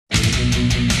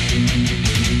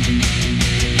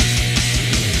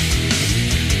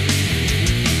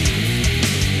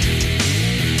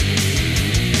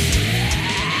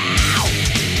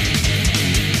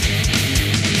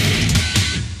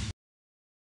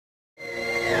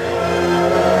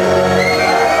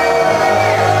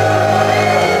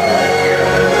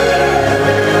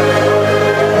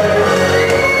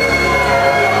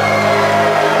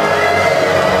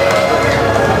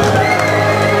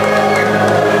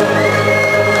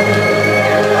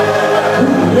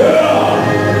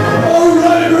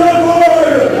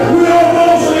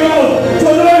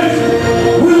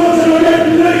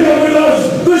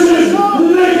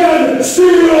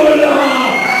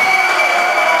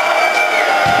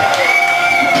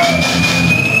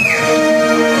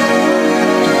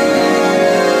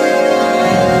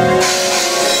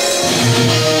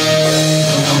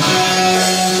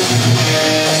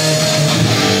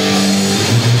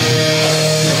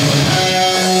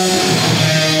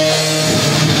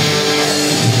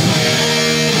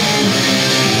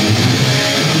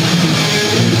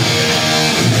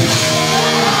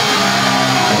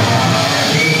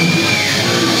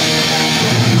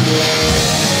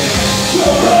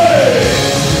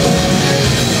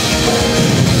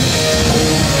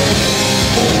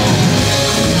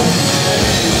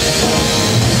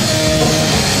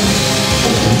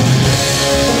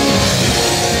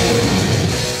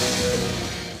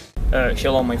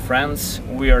Hello my friends,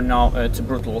 we are now at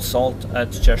Brutal Assault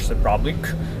at Czech Republic,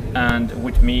 and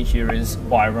with me here is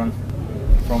Byron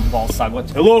from Bal-Sagoth.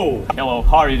 Hello! Hello,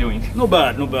 how are you doing? Not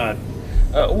bad, not bad.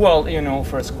 Well, you know,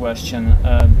 first question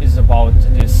is about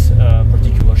this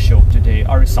particular show today.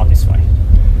 Are you satisfied?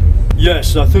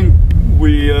 Yes, I think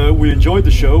we enjoyed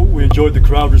the show, we enjoyed the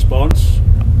crowd response.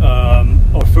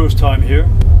 Our first time here.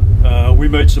 We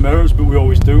made some errors, but we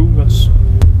always do. That's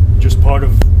just part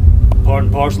and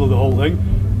parcel of the whole thing.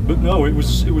 But no, it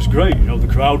was great. You know,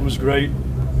 the crowd was great.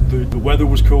 The weather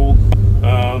was cool.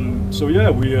 So yeah,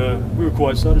 we were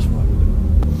quite satisfied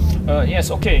with it. Yes,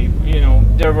 okay. You know,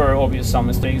 there were obviously some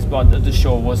mistakes, but the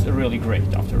show was really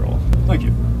great after all. Thank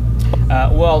you.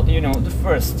 Well, you know, the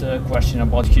first question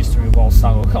about history of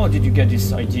Bal-Sagoth. How did you get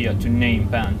this idea to name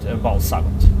band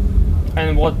Bal-Sagoth?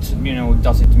 And what, you know,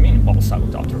 does it mean,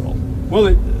 Bal-Sagoth, after all?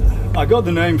 Well, I got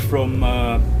the name from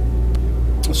a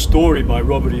story by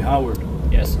Robert E. Howard.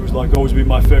 Yes. Who's like always been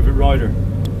my favourite writer.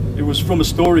 It was from a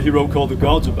story he wrote called The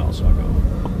Gods of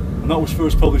Bal-Sagoth. And that was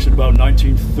first published in about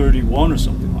 1931 or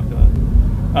something like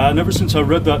that. And ever since I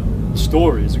read that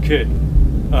story as a kid,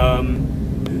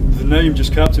 the name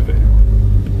just captivated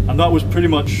me. And that was pretty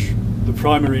much the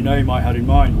primary name I had in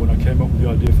mind when I came up with the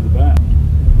idea for the band.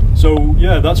 So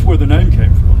yeah, that's where the name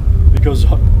came from, because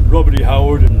Robert E.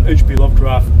 Howard and H.P.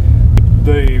 Lovecraft,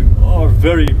 they are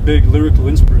very big lyrical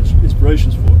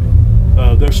inspirations for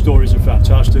me. Their stories are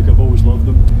fantastic. I've always loved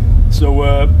them.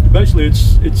 So basically,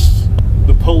 it's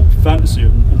the pulp fantasy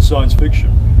and science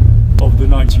fiction of the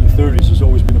 1930s has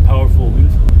always been a powerful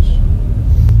influence.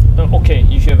 Okay,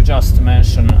 you have just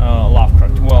mentioned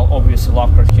Lovecraft. Well, obviously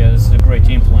Lovecraft has a great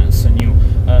influence on you.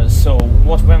 So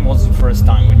when was the first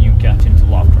time when you got into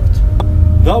Lovecraft?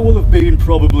 That will have been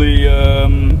probably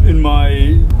in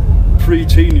my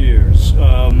pre-teen years.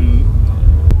 I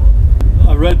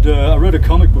read a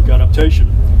comic book adaptation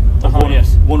of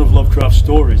one of Lovecraft's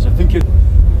stories. I think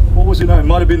what was it now? It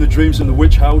might have been The Dreams in the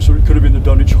Witch House, or it could have been The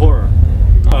Dunwich Horror.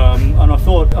 And I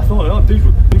thought, oh, these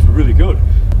were really good.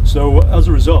 So as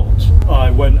a result, I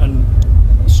went and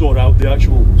sought out the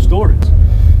actual stories,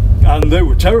 and they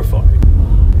were terrifying.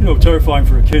 You know, terrifying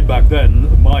for a kid back then,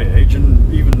 at my age,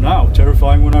 and even now,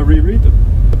 terrifying when I reread them.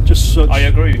 Just such I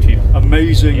agree with you.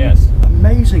 Amazing, yes.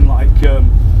 Amazing, like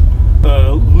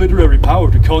literary power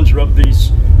to conjure up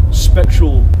these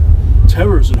spectral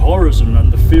terrors and horrors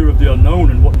and the fear of the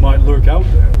unknown and what might lurk out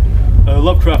there.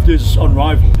 Lovecraft is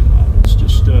unrivaled in that. It's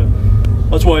just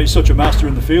that's why he's such a master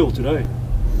in the field today,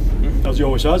 as he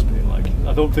always has been. Like,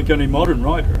 I don't think any modern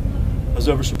writer has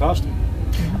ever surpassed him.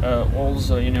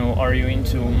 Also, you know, are you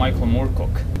into Michael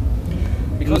Moorcock?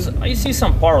 Because I see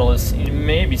some parallels in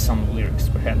maybe some lyrics,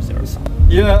 perhaps there are some.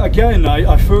 Yeah, again,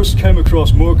 I first came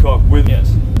across Moorcock with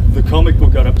the comic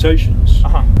book adaptations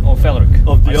of Elric.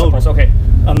 Of the Elric. Okay.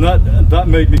 And that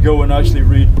made me go and actually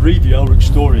read the Elric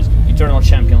stories. Eternal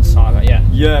Champion Saga, yeah.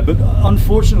 Yeah, but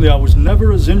unfortunately I was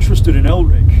never as interested in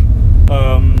Elric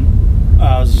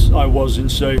as I was in,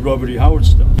 say, Robert E. Howard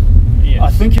stuff. Yes.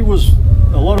 I think a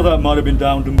lot of that might have been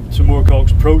down to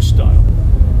Moorcock's prose style.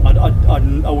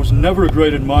 I was never a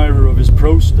great admirer of his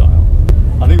prose style.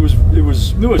 I think it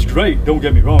was great, don't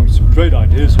get me wrong, some great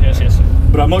ideas. Yes.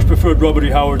 But I much preferred Robert E.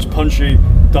 Howard's punchy,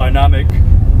 dynamic,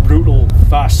 brutal,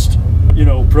 fast, you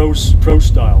know, prose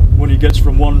style, when he gets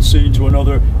from one scene to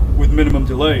another with minimum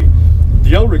delay.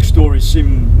 The Elric stories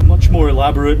seem much more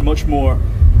elaborate, much more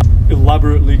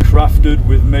elaborately crafted,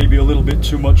 with maybe a little bit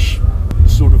too much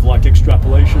sort of like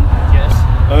extrapolation. Yes.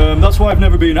 That's why I've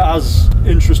never been as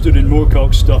interested in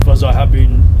Moorcock's stuff as I have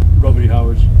been Robert E.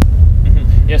 Howard's.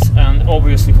 Yes, and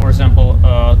obviously, for example,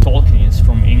 Tolkien is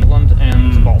from England,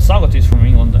 and Bal-Sagoth is from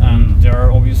England, and there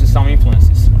are obviously some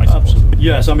influences, I suppose. Absolutely.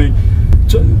 Yes, I mean,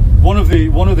 one of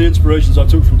the inspirations I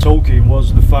took from Tolkien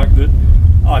was the fact that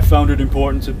I found it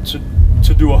important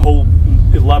to do a whole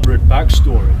elaborate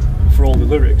backstory for all the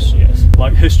lyrics. Yes.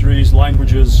 Like histories,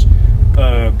 languages,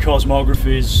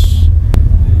 cosmographies,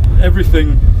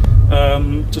 everything,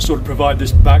 to sort of provide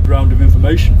this background of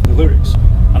information for the lyrics.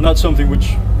 And that's something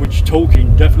which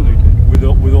Tolkien definitely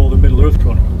did with all the Middle-earth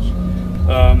chronicles.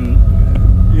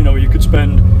 You know, you could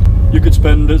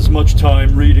spend as much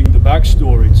time reading the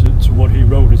backstory to what he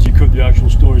wrote as you could the actual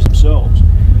stories themselves.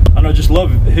 And I just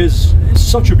love he's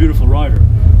such a beautiful writer.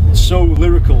 It's so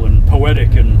lyrical and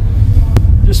poetic and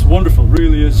just wonderful.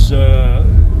 Really is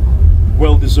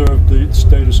well deserved the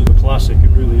status of a classic.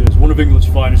 It really is one of England's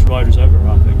finest writers ever,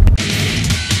 I think.